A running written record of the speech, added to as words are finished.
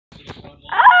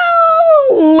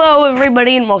Hello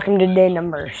everybody and welcome to day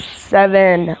number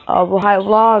 7 of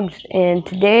Vlogz, and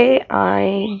today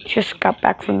I just got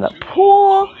back from the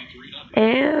pool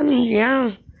and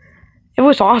yeah, it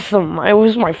was awesome. It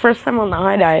was my first time on the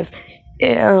high dive,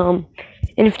 and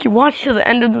if you watch to the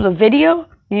end of the video,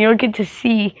 you'll get to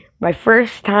see my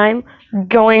first time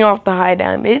going off the high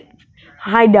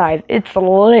dive. It's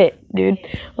lit, dude.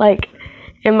 Like,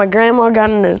 and my grandma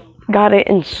got it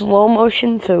in slow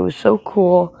motion, so it was so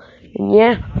cool. And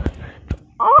yeah,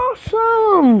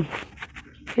 awesome.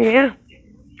 Yeah,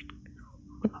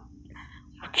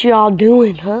 what y'all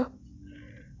doing, huh?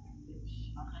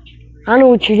 I know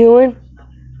what you're doing.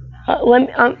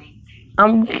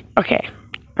 Okay.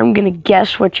 I'm gonna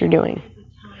guess what you're doing.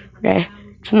 Okay,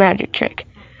 it's a magic trick.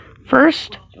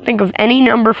 First, think of any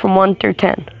number from 1 through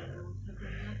 10.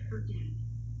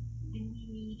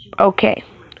 Okay,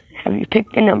 have you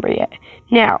picked a number yet?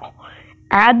 Now,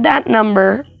 add that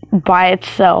number by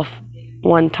itself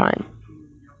one time.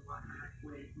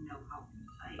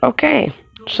 Okay,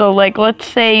 so like let's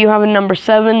say you have a number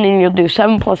 7 and you'll do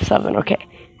 7 plus 7. Okay,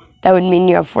 that would mean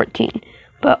you have 14.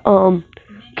 But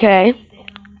okay,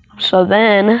 so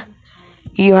then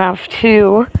you have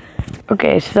to,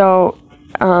 okay, so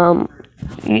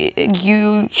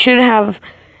you should have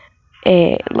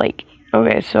a, like,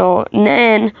 okay, so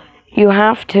then you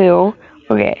have to,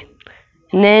 okay,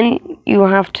 and then you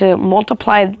have to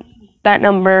multiply that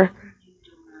number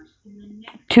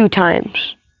 2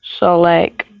 times. So,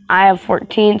 like, I have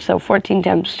 14, so 14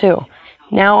 times 2.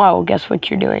 Now I will guess what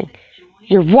you're doing.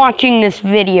 You're watching this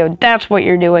video, that's what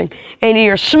you're doing. And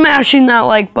you're smashing that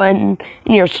like button,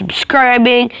 and you're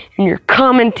subscribing, and you're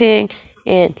commenting,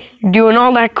 and doing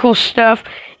all that cool stuff,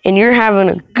 and you're having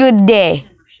a good day,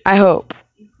 I hope.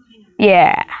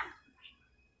 Yeah.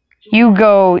 You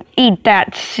go eat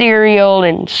that cereal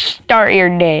and start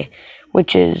your day,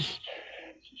 which is,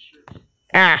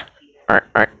 I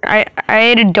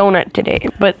ate a donut today,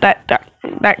 but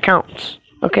that counts,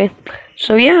 okay?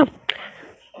 So yeah,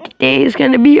 today is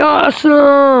gonna be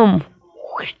awesome.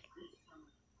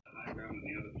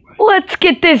 Let's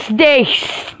get this day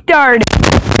started.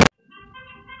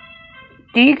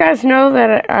 Do you guys know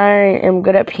that I am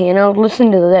good at piano?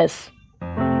 Listen to this.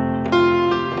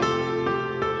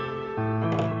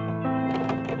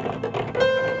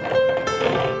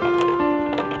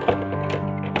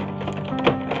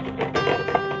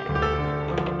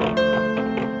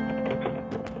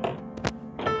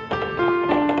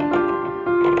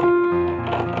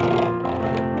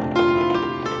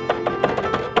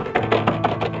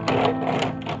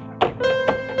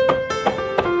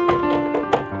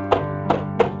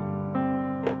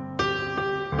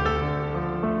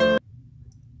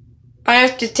 I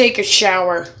have to take a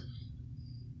shower.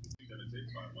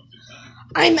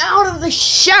 I'm out of the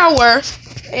shower,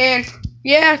 and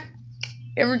yeah,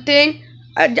 everything.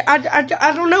 I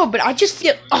don't know, but I just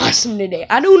feel awesome today.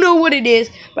 I don't know what it is,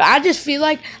 but I just feel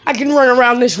like I can run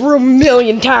around this room a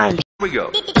million times. Here we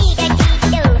go.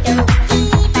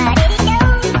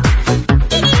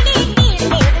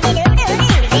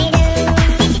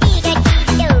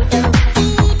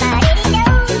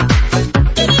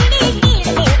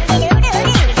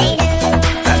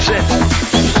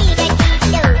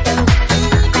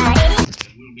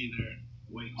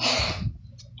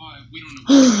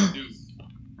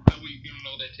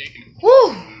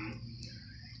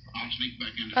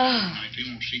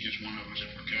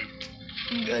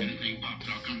 Good.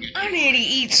 I need to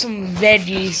eat some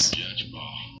veggies.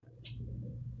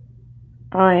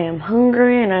 I am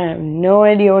hungry and I have no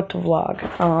idea what to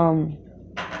vlog.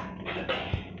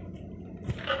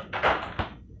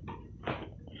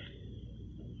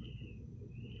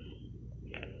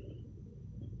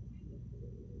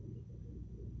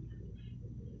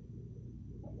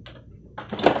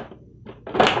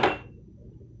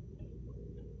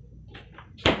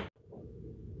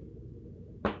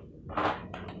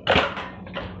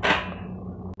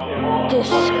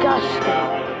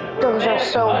 Disgusting. Those are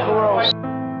so gross.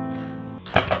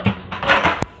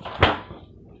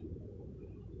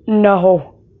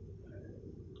 No.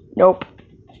 Nope.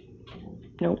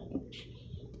 Nope.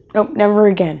 Nope, never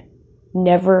again.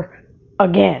 Never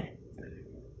again.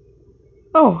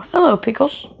 Oh, hello,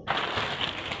 Pickles.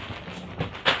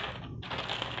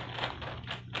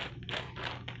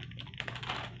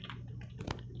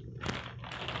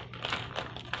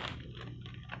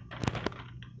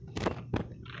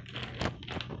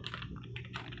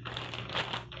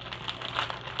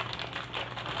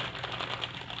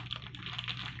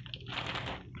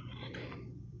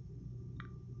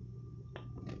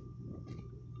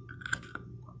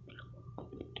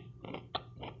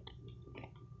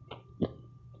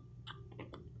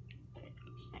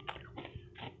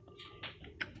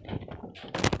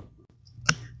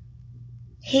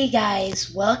 Hey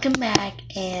guys, welcome back,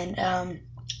 and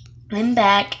I'm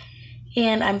back,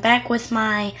 with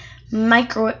my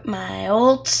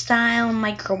old style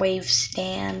microwave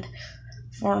stand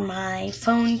for my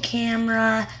phone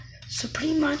camera. So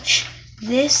pretty much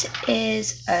this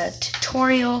is a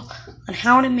tutorial on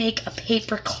how to make a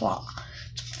paper claw.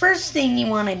 So first thing you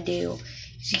want to do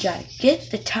is you gotta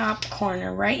get the top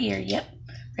corner right here. Yep,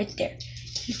 right there.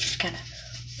 You just gotta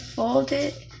fold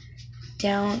it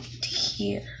down to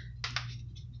here.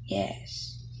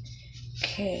 Yes.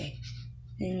 Okay.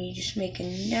 Then you just make a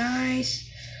nice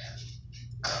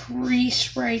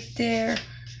crease right there.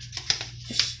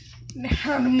 Just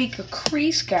how to make a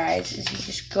crease, guys, is you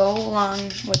just go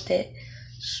along with it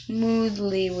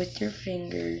smoothly with your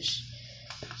fingers.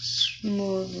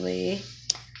 Smoothly.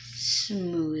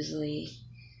 Smoothly.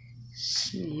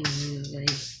 Smoothly.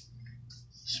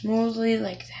 Smoothly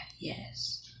like that.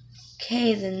 Yes.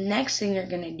 Okay, the next thing you're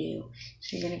going to do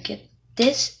is you're going to get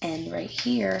this end right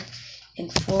here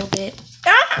and fold it.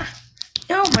 Ah!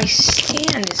 No, my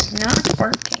stand is not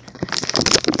working.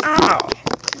 Oh,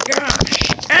 gosh.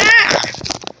 Ah!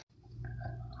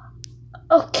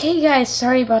 Okay, guys,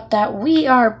 sorry about that. We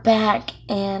are back,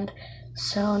 and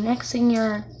so next thing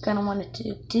you're going to want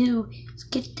to do is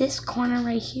get this corner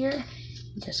right here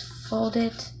and just fold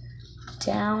it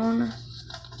down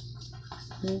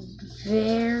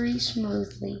very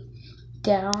smoothly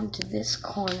down to this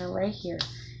corner right here.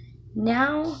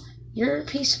 Now your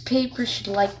piece of paper should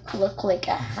look like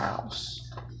a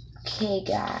house. Okay,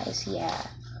 guys, yeah,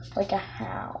 like a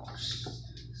house,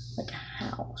 like a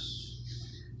house.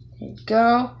 There you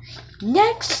go.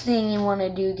 Next thing you want to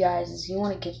do, guys, is you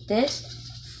want to get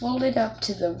this folded up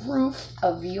to the roof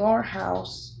of your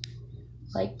house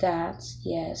like that.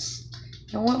 Yes.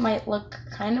 You know what might look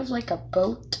kind of like a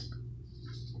boat?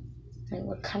 Might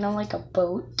look kind of like a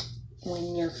boat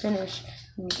when you're finished.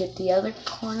 When you get the other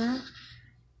corner,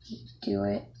 you do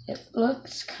it. It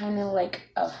looks kind of like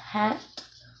a hat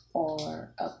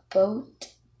or a boat.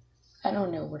 I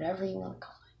don't know, whatever you want to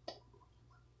call it.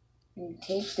 And you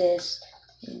take this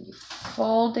and you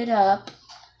fold it up.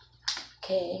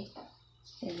 Okay.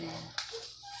 And then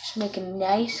just make a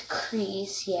nice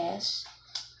crease. Yes.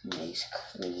 Nice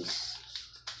crease.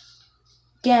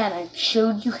 Again, I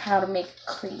showed you how to make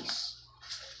a crease.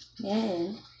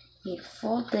 Then you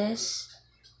fold this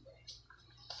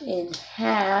in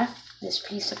half, this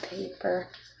piece of paper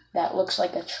that looks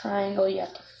like a triangle. You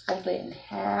have to fold it in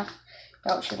half.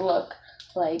 Now it should look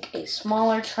like a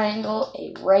smaller triangle,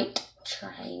 a right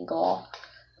triangle.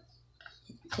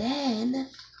 And then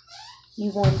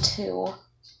you want to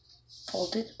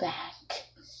fold it back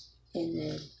and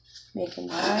then make a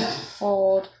nice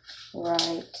fold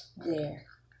right there,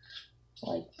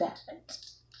 like that.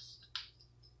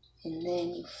 And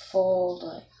then you fold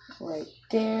like right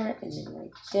there and then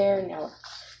right there. Now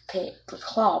paper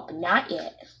claw, but not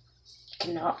yet. You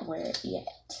cannot wear it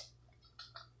yet.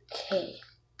 Okay,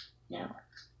 now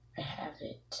I have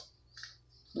it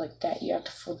like that. You have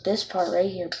to fold this part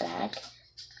right here back.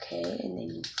 Okay, and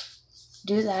then you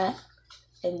do that,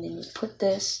 and then you put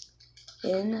this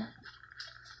in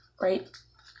right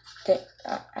there.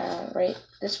 Right.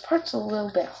 This part's a little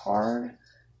bit hard,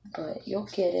 but you'll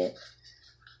get it.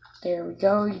 There we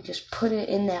go. You just put it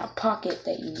in that pocket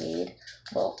that you made.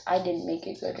 Well, I didn't make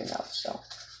it good enough, so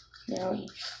now you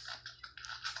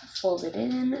fold it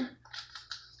in.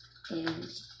 And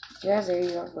yeah, there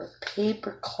you have a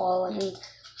paper claw. Let me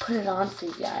put it on for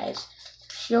you guys.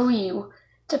 Show you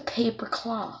the paper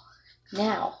claw.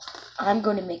 Now, I'm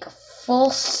going to make a full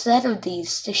set of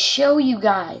these to show you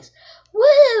guys.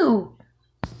 Woo!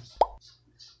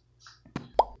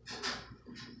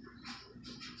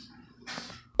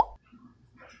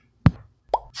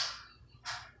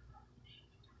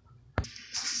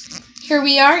 Here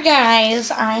we are,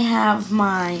 guys. I have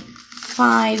my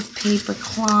 5 paper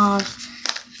claws,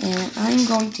 and I'm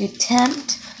going to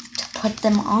attempt to put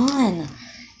them on.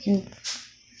 And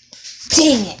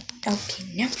dang it. Okay,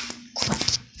 no. Crap.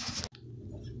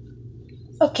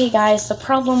 Okay, guys, the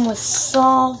problem was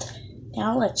solved.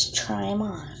 Now let's try them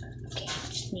on. Okay,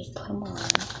 just need to put them on.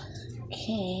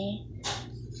 Okay.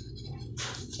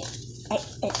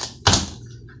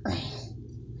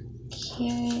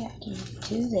 Okay, I can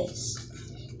do this.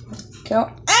 Go.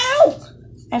 Ow!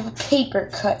 I have a paper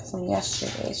cut from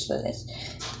yesterday, so this.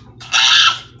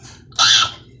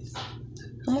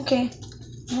 Okay.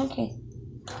 Okay.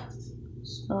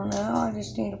 So now I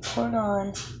just need to put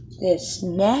on this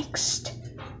next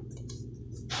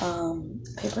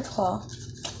paper claw.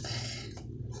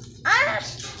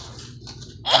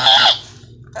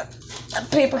 That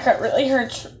paper cut really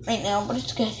hurts right now, but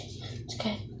it's good. It's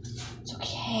good. It's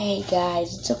okay. Hey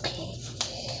guys, it's okay.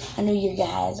 I know you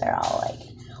guys are all like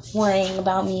worrying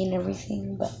about me and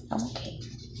everything, but I'm okay.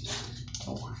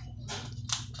 Don't worry.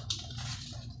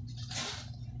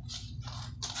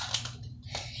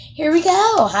 Here we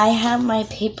go. I have my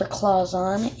paper claws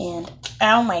on, and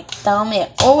ow, my thumb.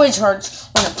 It always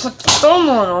hurts when I put the thumb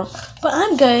on them, but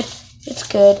I'm good. It's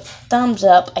good. Thumbs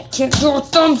up. I can't do a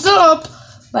thumbs up,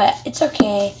 but it's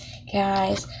okay,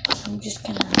 guys. I'm just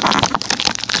gonna.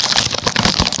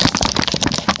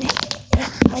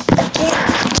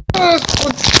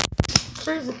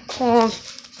 Paper claws,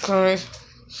 guys.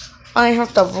 I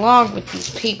have to vlog with these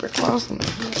paper claws in my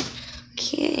hand.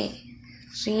 Okay.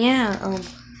 So yeah,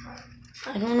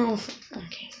 I don't know if,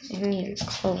 okay, I need to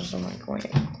close the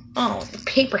microwave. Oh, the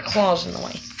paper claws in the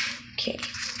way. Okay.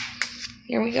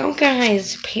 Here we go,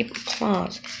 guys. Paper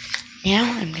claws. Now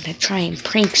I'm gonna try and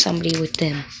prank somebody with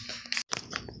them.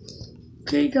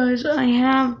 Okay, guys, I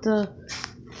have the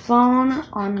phone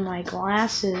on my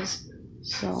glasses,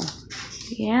 so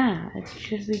yeah, it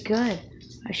should be good.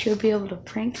 I should be able to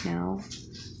prank now.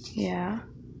 Yeah,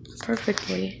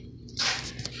 perfectly.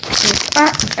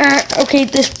 Okay,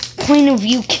 this point of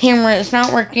view camera is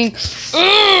not working.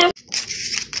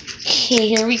 Okay,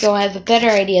 here we go. I have a better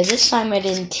idea. This time I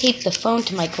didn't tape the phone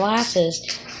to my glasses.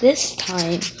 This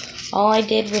time, all I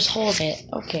did was hold it.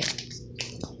 Okay.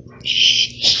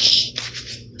 Shh.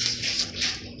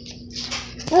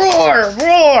 Roar!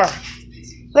 Roar!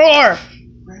 Roar!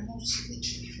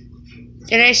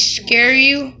 Did I scare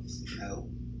you? No.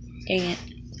 Dang it.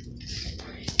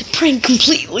 The prank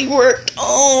completely worked.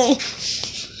 Oh!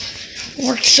 It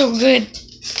worked so good.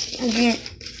 Okay.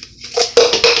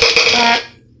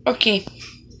 Okay.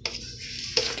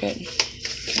 Good.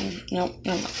 Okay. No.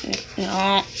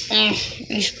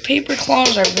 These paper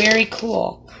claws are very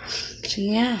cool. So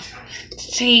yeah.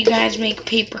 So you guys make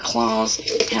paper claws.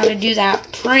 How to do that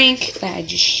prank that I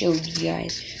just showed you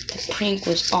guys. The prank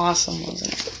was awesome,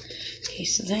 wasn't it? Okay,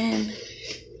 so then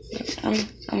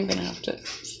I'm gonna have to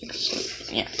fix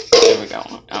it. Yeah, there we go.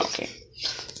 Okay.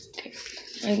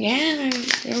 Yeah,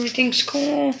 everything's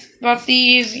cool about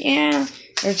these. Yeah,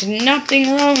 there's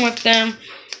nothing wrong with them.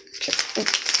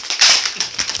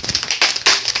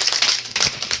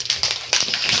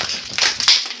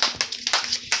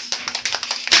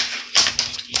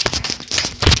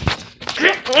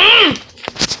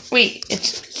 Wait,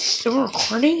 it's still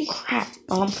recording? Crap.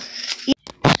 I'm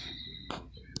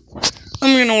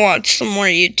gonna watch some more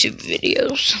YouTube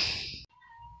videos.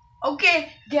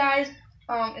 Okay, guys.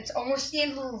 It's almost the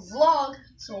end of the vlog,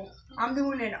 so I'm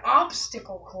doing an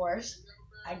obstacle course,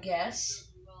 I guess.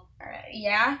 Alright,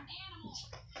 yeah.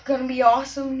 It's gonna be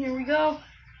awesome. Here we go.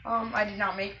 I did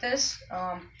not make this,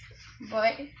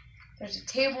 but there's a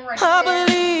table right there. I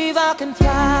believe I can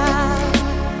fly.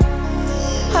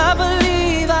 I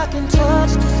believe I can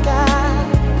touch the sky.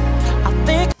 I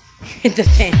think Hit the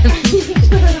fan.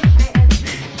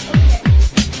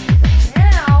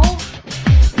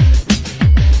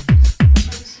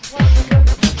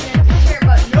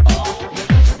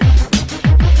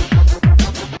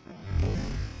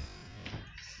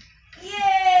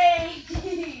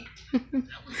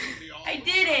 I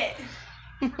did it!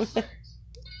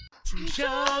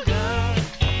 sugar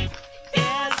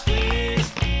is sweet.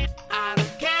 I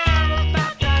don't care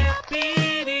about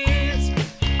diabetes.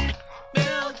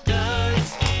 Milk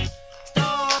duds,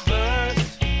 Starburst.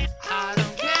 I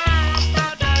don't care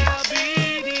about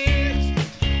diabetes.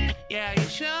 Yeah, you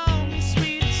show me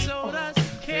sweet sodas,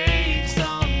 cakes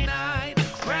all night,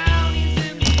 brownies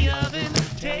in the oven,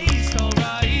 taste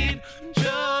alright.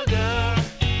 Sugar,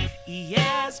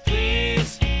 yes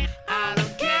please. I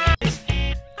don't care.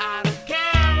 I don't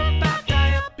care about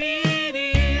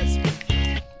diabetes.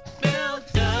 Milk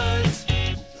duds,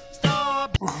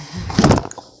 Starburst.